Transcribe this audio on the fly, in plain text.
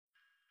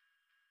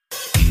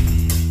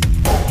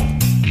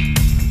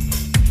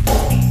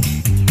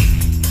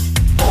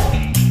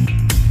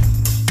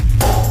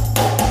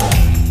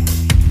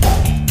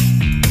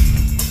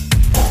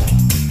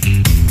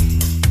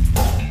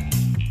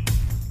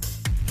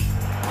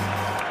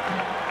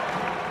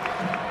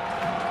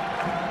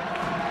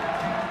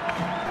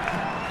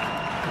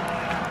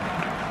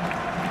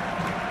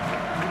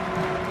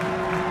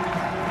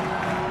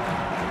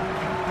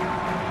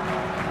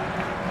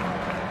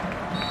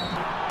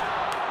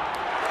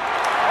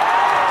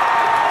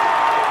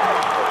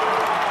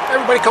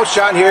everybody, Coach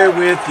John here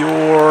with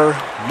your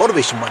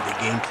Motivation Monday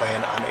game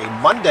plan on a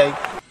Monday,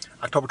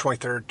 October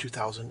 23rd,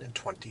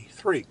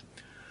 2023.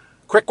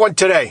 Quick one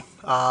today.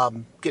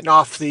 Getting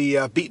off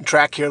the beaten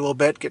track here a little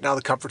bit, getting out of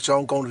the comfort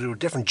zone, going to a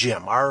different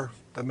gym.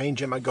 The main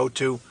gym I go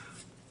to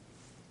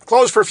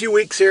closed for a few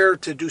weeks here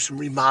to do some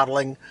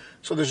remodeling.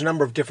 So there's a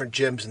number of different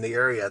gyms in the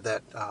area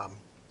that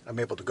I'm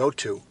able to go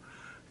to.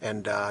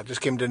 And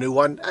just came to a new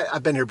one.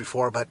 I've been here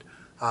before, but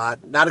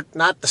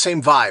not the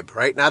same vibe,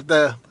 right?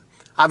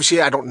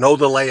 Obviously, I don't know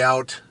the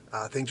layout.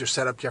 Things are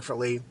set up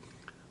differently.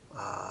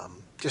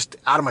 Just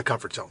out of my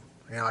comfort zone.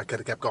 I could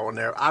have kept going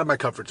there. Out of my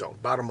comfort zone,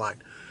 bottom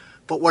line.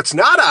 But what's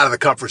not out of the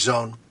comfort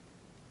zone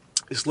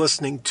is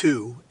listening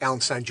to Alan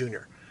Stein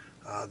Jr.,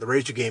 the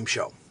Raise Your Game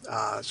show.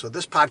 So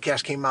this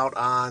podcast came out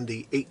on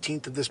the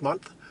 18th of this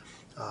month,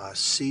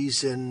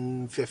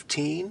 season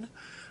 15,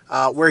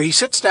 where he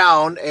sits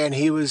down and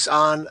he was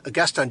a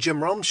guest on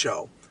Jim Rome's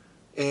show.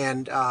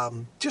 And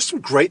just some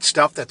great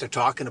stuff that they're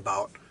talking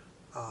about.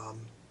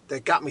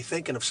 That got me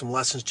thinking of some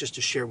lessons just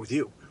to share with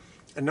you.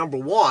 And number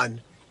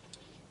one,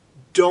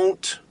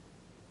 don't,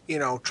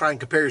 try and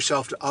compare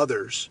yourself to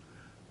others.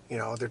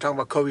 They're talking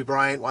about Kobe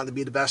Bryant wanting to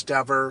be the best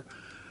ever.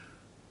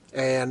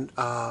 And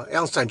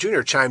Alan Stein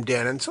Jr. chimed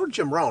in, and so did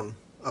Jim Rohn,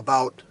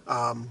 about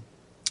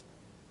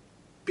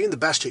being the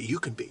best that you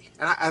can be.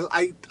 And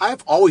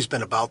I've always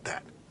been about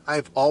that.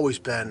 I've always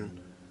been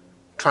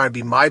trying to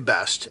be my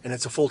best, and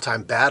it's a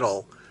full-time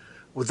battle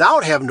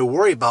without having to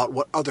worry about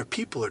what other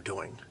people are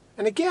doing.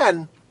 And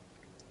again,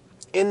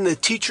 in the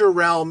teacher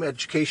realm,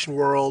 education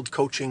world,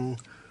 coaching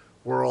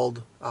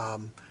world,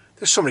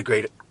 there's so many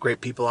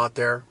great people out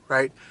there,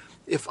 right?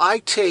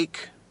 I'm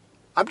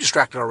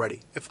distracted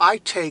already. If I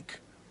take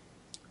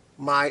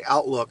my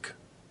outlook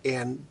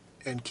and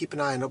keep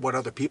an eye on what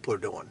other people are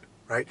doing,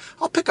 right?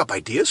 I'll pick up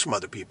ideas from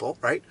other people,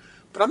 right?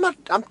 But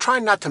I'm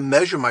trying not to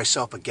measure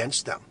myself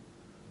against them,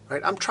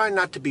 right? I'm trying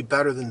not to be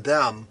better than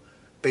them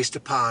based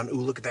upon, ooh,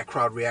 look at that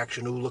crowd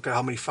reaction. Ooh, look at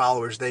how many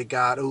followers they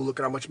got. Ooh, look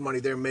at how much money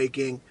they're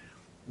making.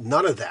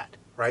 None of that,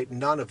 right?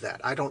 None of that.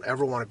 I don't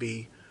ever want to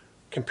be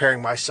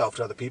comparing myself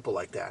to other people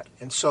like that.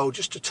 And so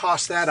just to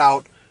toss that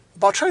out,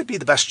 about trying to be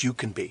the best you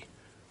can be,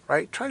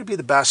 right? Try to be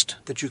the best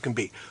that you can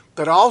be.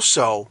 But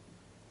also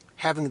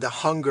having the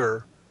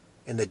hunger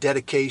and the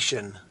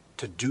dedication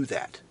to do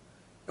that.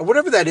 And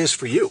whatever that is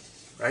for you,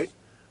 right?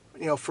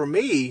 For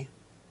me,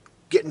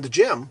 getting to the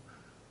gym.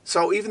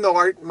 So even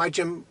though my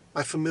gym,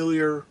 my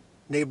familiar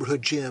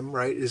neighborhood gym,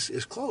 right,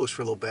 is closed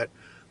for a little bit,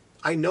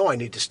 I know I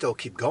need to still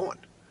keep going.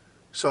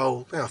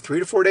 So, 3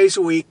 to 4 days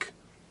a week.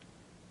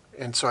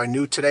 And so I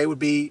knew today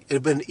it'd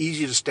have been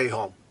easy to stay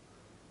home.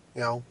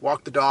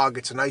 Walk the dog.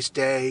 It's a nice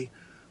day.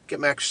 Get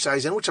my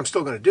exercise in, which I'm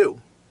still going to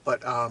do.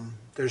 But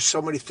there's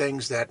so many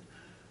things that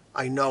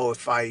I know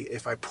if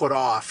I put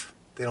off,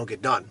 they don't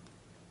get done.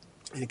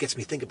 And it gets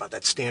me thinking about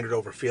that standard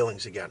over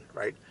feelings again,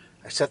 right?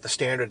 I set the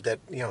standard that,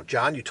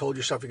 John, you told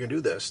yourself you're going to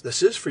do this.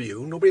 This is for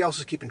you. Nobody else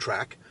is keeping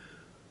track.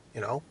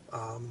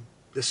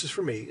 This is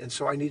for me. And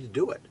so I need to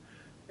do it.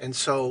 And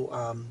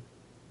so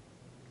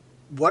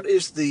what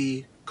is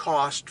the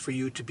cost for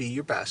you to be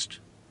your best?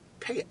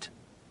 Pay it.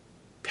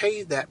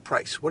 Pay that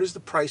price. What is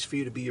the price for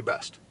you to be your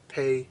best?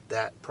 Pay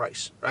that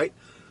price, right?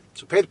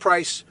 So pay the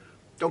price.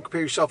 Don't compare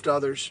yourself to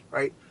others,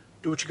 right?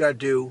 Do what you got to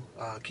do.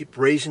 Keep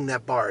raising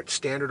that bar. It's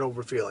standard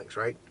over feelings,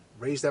 right?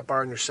 Raise that bar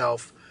on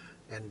yourself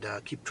and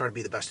keep trying to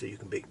be the best that you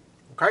can be,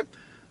 okay?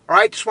 All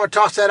right, just want to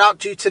toss that out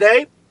to you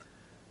today.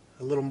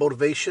 A little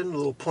motivation, a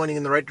little pointing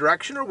in the right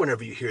direction, or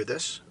whenever you hear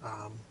this.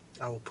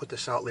 I will put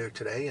this out later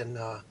today, and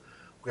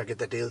we got to get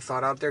that daily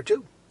thought out there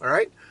too, all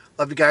right?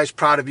 Love you guys,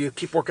 proud of you.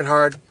 Keep working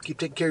hard. Keep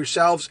taking care of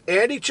yourselves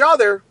and each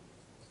other.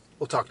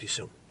 We'll talk to you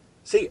soon.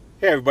 See you.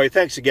 Hey, everybody.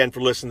 Thanks again for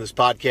listening to this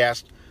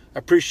podcast. I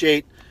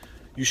appreciate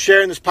you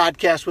sharing this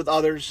podcast with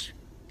others,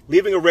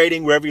 leaving a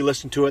rating wherever you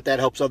listen to it. That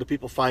helps other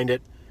people find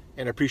it.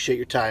 And I appreciate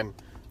your time,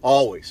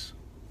 always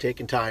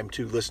taking time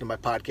to listen to my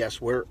podcast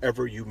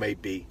wherever you may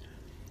be.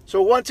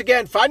 So once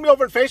again, find me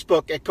over on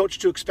Facebook at Coach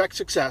to Expect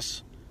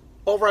Success,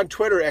 over on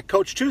Twitter at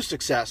Coach to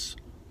Success,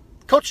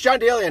 Coach John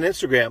Daly on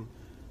Instagram,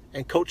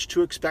 and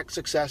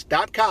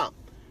CoachToExpectSuccess.com.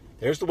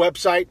 There's the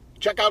website.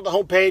 Check out the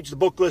homepage. The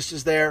book list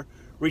is there.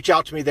 Reach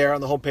out to me there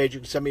on the homepage.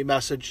 You can send me a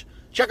message.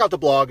 Check out the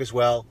blog as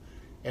well.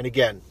 And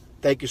again,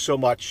 thank you so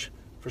much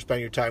for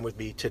spending your time with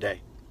me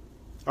today.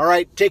 All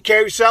right, take care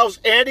of yourselves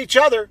and each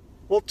other.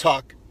 We'll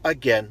talk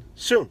again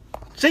soon.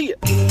 See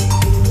you.